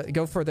 Go for the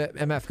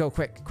MF. Go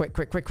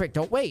quick.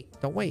 Don't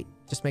wait.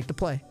 Just make the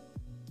play.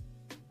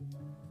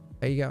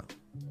 There you go.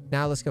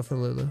 Now let's go for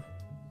Lulu.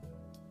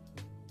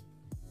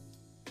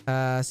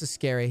 This is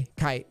scary.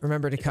 Kite.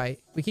 Remember to kite.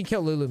 We can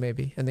kill Lulu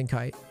maybe, and then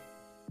kite.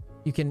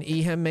 You can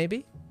E him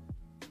maybe,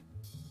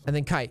 and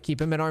then kite.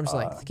 Keep him at arm's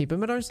length. Keep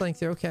him at arm's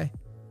length. You're okay.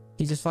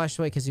 He just flashed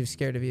away because he was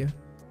scared of you.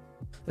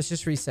 Let's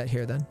just reset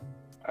here then.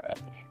 All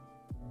right.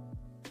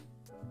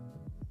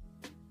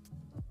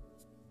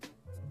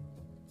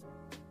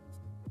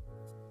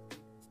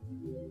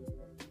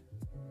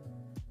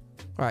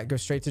 All right, go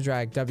straight to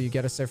drag. W,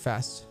 get us there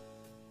fast.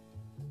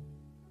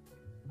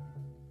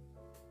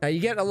 Now you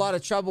get a lot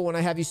of trouble when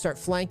I have you start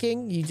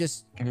flanking. You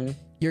just,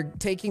 you're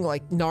taking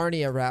like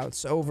Narnia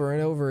routes over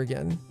and over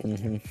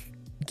again.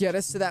 Get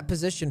us to that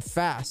position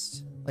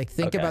fast. Like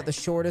think about the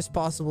shortest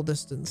possible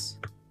distance.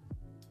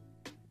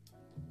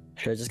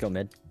 Should I just go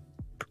mid?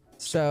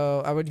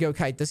 So I would go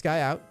kite this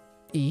guy out.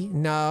 E.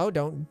 No,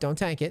 don't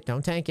tank it.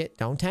 Don't tank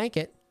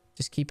it.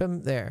 Just keep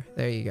him there.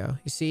 There you go.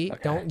 You see?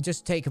 Don't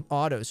just take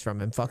autos from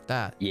him. Fuck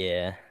that.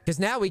 Yeah. Because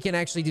now we can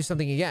actually do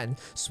something again.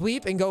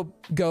 Sweep and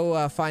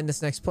go find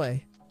this next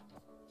play.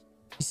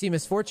 You see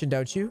Misfortune,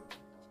 don't you?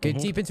 Get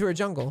deep into her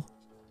jungle.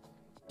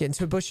 Get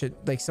into a bush,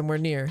 like somewhere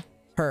near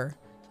her.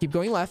 Keep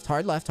going left.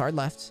 Hard left.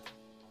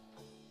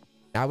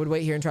 I would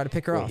wait here and try to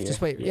pick her off. Here.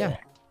 Just wait. Yeah.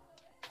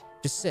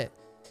 Just sit.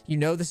 You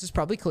know this is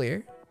probably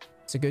clear.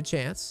 It's a good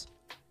chance.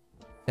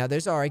 Now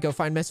there's Ahri. Go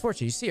find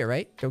Misfortune. You see her,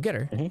 right? Go get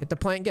her. Hit the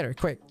plant. Get her.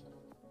 Quick.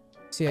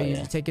 See how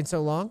you're taking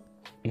so long?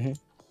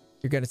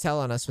 You're going to tell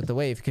on us with the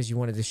wave because you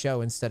wanted to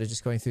show instead of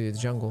just going through the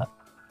jungle.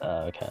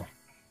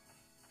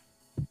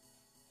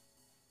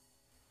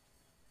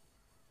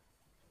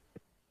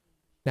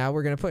 Now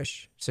we're going to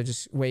push. So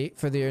just wait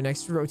for your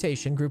next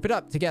rotation. Group it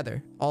up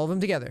together. All of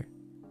them together.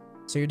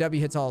 So your W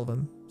hits all of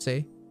them.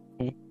 See?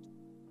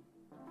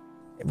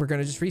 We're going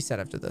to just reset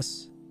after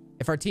this.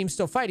 If our team's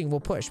still fighting, we'll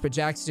push. But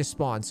Jax just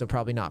spawned, so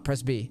probably not.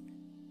 Press B.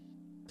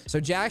 So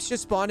Jax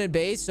just spawned in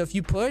base. So if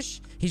you push,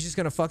 he's just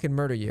going to fucking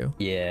murder you.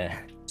 Yeah.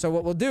 So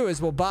what we'll do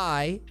is we'll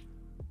buy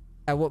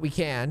at what we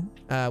can,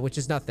 which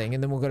is nothing.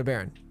 And then we'll go to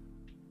Baron.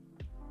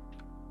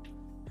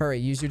 Hurry.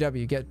 Use your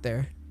W. Get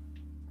there.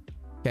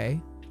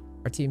 Okay.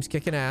 Our team's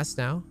kicking ass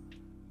now.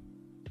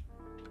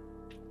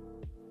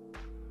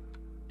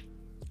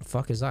 The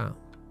fuck is that?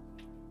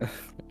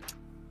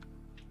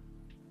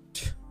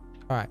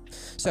 All right.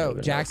 So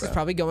Jax is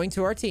probably going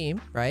to our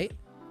team, right?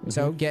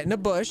 So get in a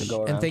bush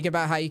and think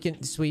about how you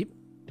can sweep.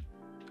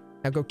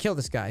 Now go kill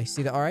this guy.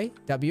 See the Ahri?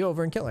 W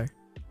over and kill her.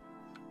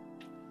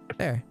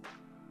 There.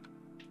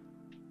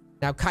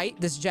 Now kite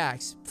this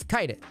Jax.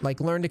 Kite it. Like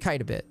learn to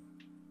kite a bit.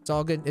 It's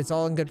all good. It's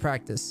all in good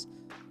practice.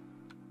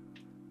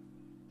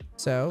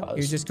 So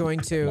you're just going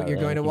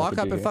to walk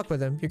up and fuck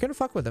with him. You're gonna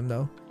fuck with him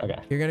though. Okay.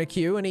 You're gonna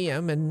Q and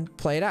EM and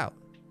play it out.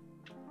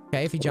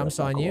 Okay. If he jumps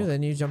on you,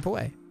 then you jump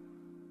away.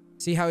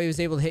 See how he was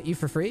able to hit you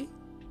for free?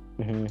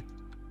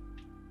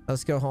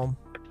 Let's go home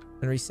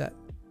and reset.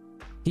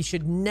 He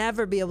should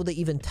never be able to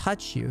even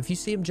touch you. If you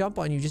see him jump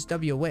on you, just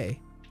W away.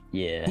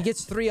 Yeah. He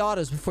gets 3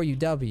 autos before you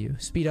W.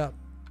 Speed up.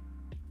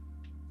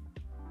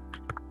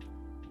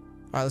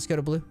 All right, let's go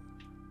to blue.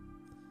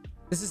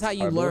 This is how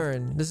you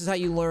learn. This is how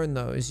you learn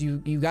though, is you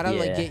gotta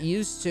like get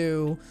used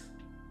to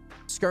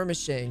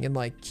skirmishing and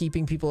like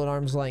keeping people at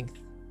arm's length.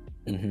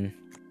 Let's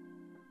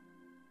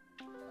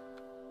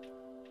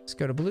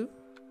go to blue.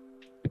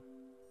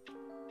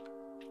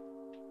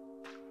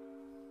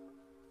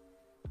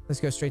 Let's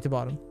go straight to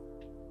bottom.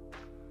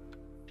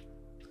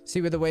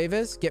 See where the wave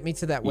is? Get me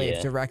to that wave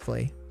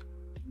directly.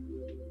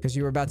 Because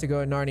you were about to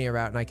go a Narnia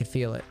route and I could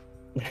feel it.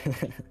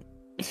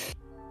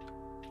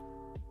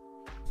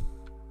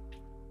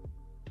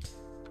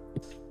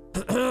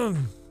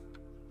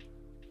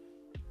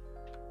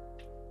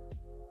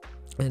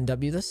 And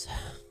W this.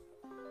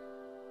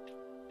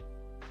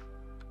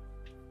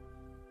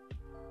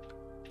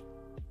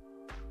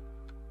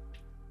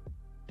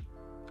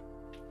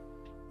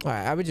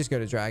 Alright, I would just go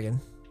to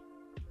dragon.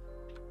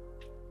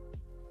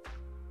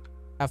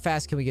 How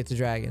fast can we get to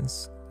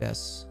dragons?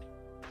 Yes.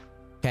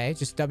 Okay,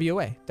 just W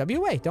away. W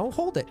away. Don't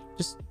hold it.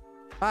 Just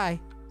bye.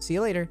 See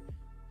you later.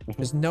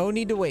 There's no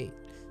need to wait.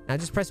 Now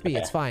just press B.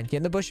 It's fine. Get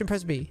in the bush and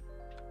press B.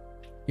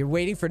 You're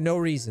waiting for no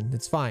reason.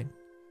 It's fine.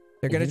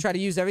 They're going to try to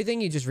use everything.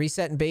 You just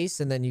reset in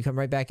base and then you come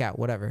right back out.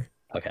 Whatever.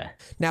 Okay.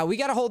 Now we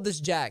got to hold this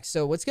Jack.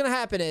 So what's going to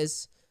happen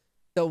is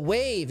the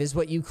wave is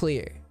what you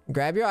clear.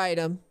 Grab your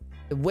item.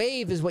 The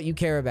wave is what you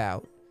care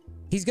about.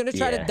 He's going to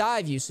try to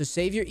dive you, so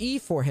save your E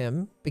for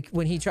him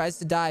when he tries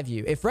to dive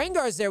you. If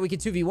Rengar's there, we can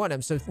 2v1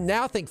 him. So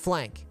now think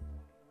flank.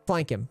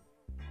 Flank him.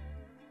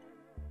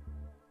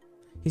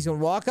 He's going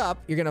to walk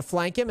up. You're going to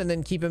flank him and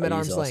then keep him at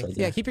arm's length.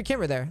 Yeah, keep your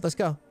camera there. Let's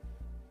go.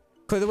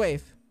 Clear the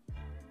wave.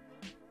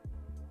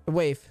 The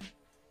wave.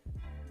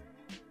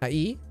 Now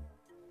E.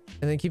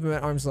 And then keep him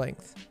at arm's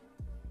length.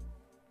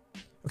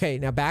 Okay,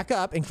 now back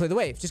up and clear the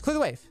wave. Just clear the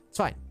wave. It's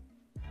fine.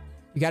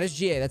 You got his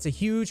GA. That's a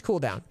huge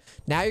cooldown.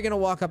 Now you're going to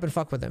walk up and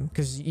fuck with him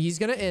because he's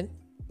going to int.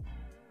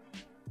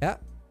 Yeah.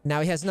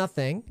 Now he has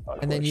nothing.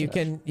 And then you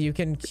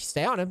can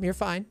stay on him. You're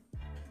fine.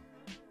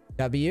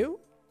 W.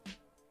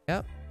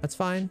 Yep. That's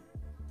fine.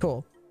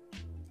 Cool.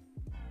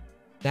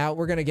 Now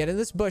we're going to get in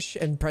this bush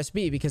and press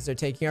B because they're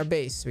taking our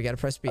base. We got to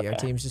press B. Our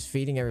team's just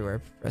feeding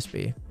everywhere. Press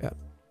B. Yep.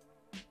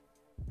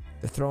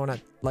 They're throwing at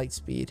light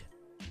speed.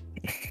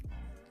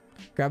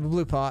 Grab a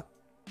blue pot.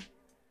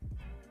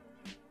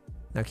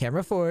 Now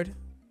camera forward.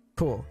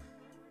 Cool.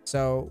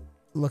 So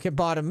look at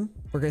bottom.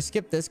 We're gonna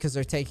skip this because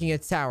they're taking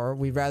its tower.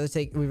 We'd rather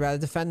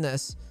defend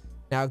this.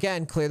 Now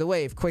again, clear the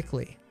wave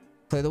quickly.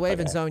 Clear the wave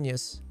and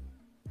Zonia's.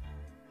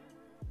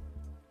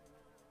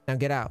 Now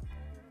get out.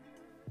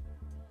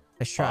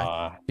 Nice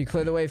try. You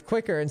clear the wave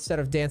quicker instead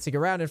of dancing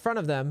around in front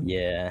of them.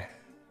 Yeah.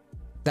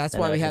 That's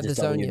why we have the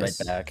Zonia's.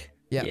 Right back.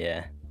 Yeah.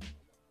 Yeah.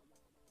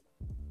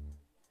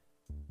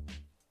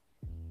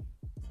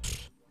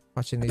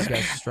 Watching these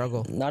guys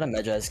struggle. Not a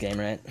Medjai's game,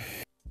 right?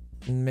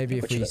 Maybe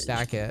if we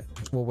stack it.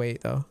 We'll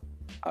wait, though.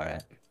 All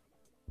right.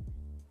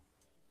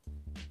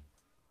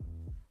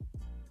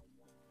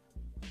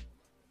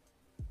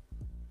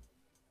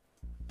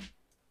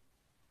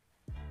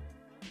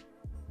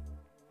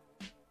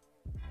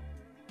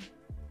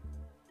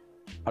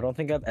 I don't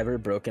think I've ever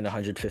broken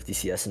 150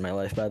 CS in my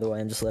life, by the way.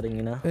 I'm just letting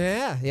you know.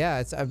 Yeah, yeah.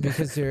 It's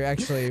because you're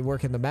actually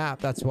working the map.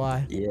 That's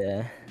why.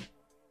 Yeah.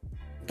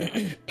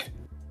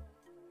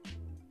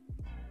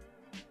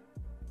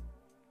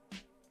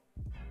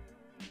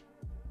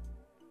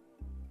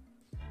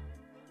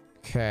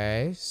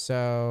 Okay,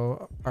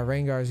 so our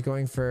Rengar is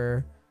going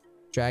for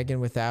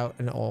dragon without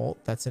an ult.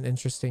 That's an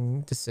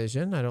interesting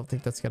decision. I don't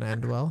think that's going to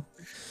end well.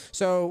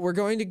 So we're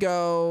going to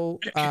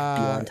go...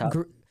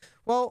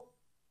 well,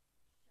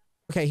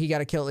 okay, he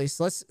got a kill at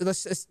least. Let's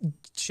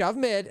shove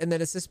mid and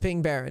then assist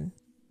ping Baron.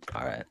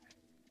 All right.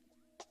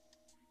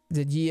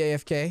 Did Yi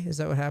AFK? Is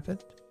that what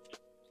happened?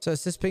 So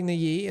assist ping the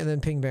Yi and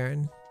then ping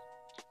Baron.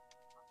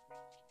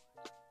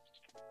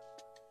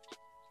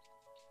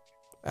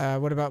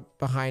 What about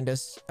behind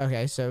us?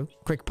 Okay, so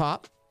quick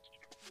pop.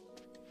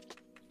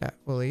 Yeah,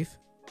 we'll leave.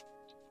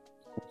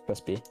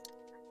 Press B.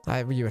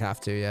 You would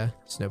have to, yeah.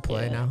 It's no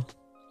play now.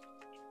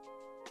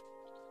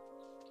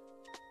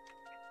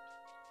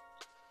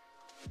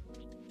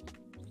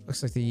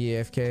 Looks like the Yi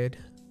AFK'd.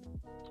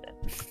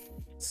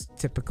 It's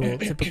typical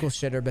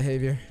shitter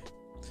behavior.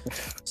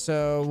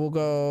 So we'll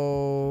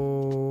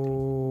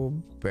go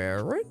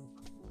Baron?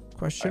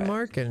 Question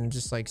mark, and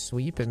just like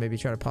sweep and maybe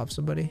try to pop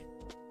somebody.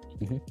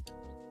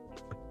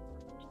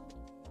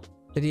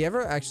 Did he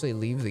ever actually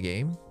leave the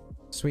game?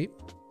 Sweep?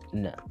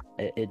 No,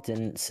 it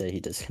didn't say he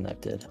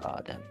disconnected. Oh,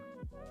 damn.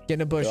 Get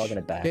in a bush. They're all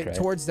gonna back, Get right?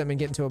 towards them and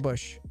get into a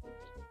bush.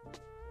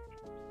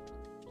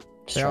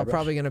 They're all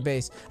probably gonna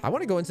base. I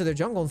want to go into their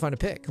jungle and find a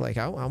pick. Like,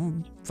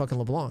 I'm fucking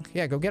Leblanc.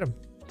 Yeah, go get him.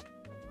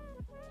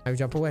 I would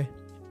jump away.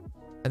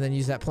 And then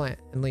use that plant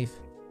and leave.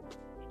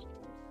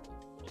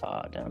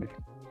 Oh, damn.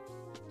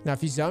 Now,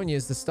 if you zone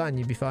use the stun,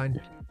 you'd be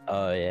fine.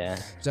 Oh, yeah.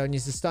 Zone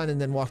use the stun and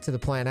then walk to the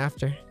plant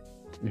after.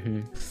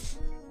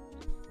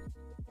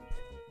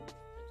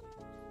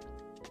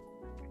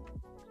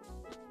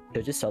 Could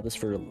I just sell this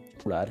for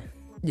Rad?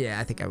 Yeah,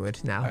 I think I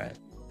would now. All right.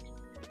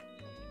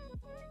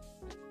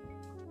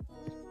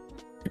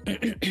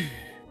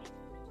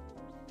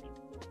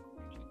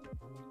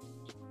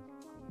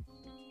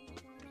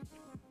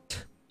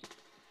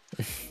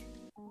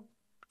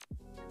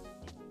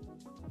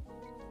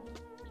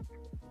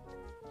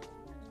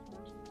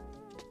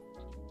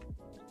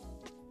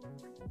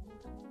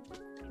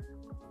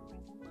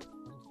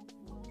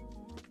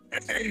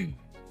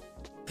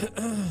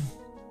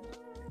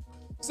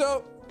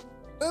 So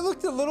it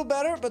looked a little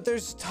better, but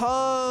there's a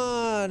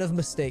ton of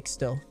mistakes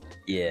still.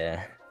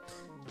 Yeah.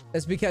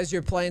 It's because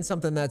you're playing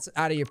something that's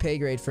out of your pay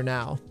grade for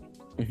now.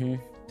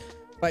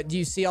 But do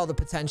you see all the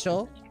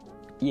potential?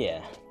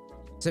 Yeah.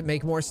 Does it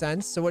make more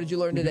sense? So what did you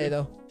learn today,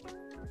 though?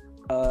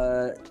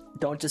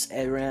 Don't just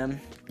ARAM.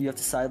 You have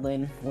to side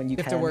lane when you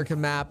can. You have to work a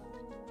map.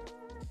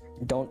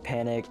 Don't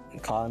panic.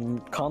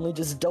 Calmly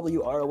just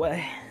WR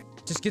away.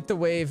 Just get the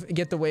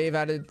wave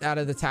out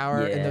of the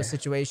tower in those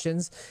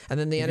situations, and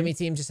then the enemy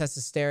team just has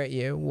to stare at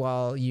you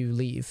while you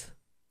leave.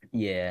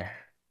 Yeah.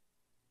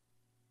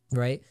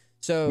 Right.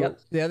 So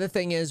the other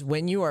thing is,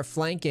 when you are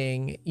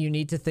flanking, you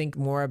need to think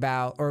more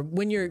about, or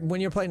when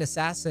you're playing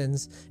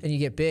assassins and you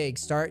get big,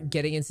 start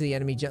getting into the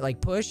enemy, like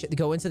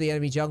go into the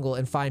enemy jungle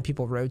and find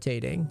people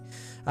rotating.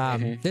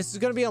 This is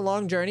going to be a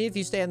long journey if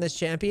you stay on this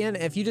champion.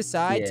 If you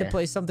decide to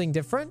play something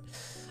different,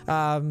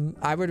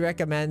 I would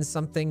recommend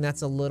something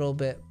that's a little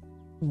bit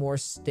more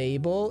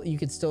stable. You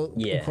could still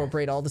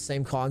incorporate all the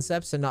same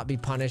concepts and not be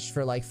punished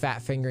for like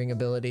fat fingering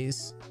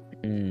abilities.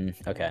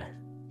 Okay.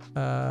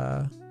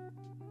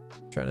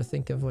 Trying to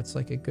think of what's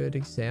like a good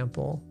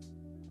example.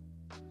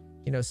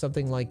 You know,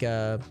 something like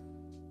a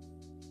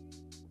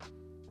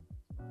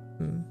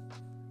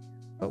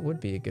what would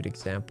be a good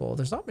example?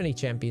 There's not many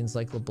champions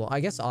like LeBlanc. I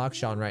guess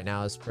Akshan right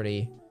now is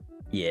pretty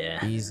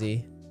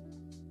easy.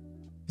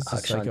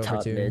 Akshan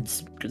top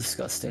mid's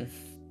disgusting.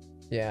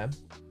 Yeah.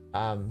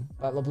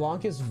 But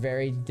LeBlanc is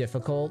very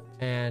difficult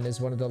and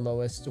is one of the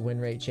lowest win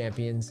rate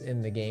champions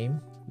in the game.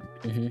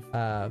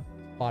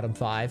 Bottom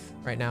 5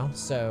 right now.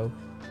 So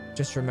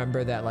just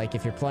remember that, like,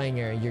 if you're playing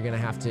her, you're gonna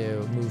have to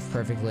move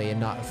perfectly and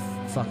not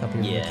fuck up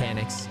your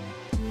mechanics.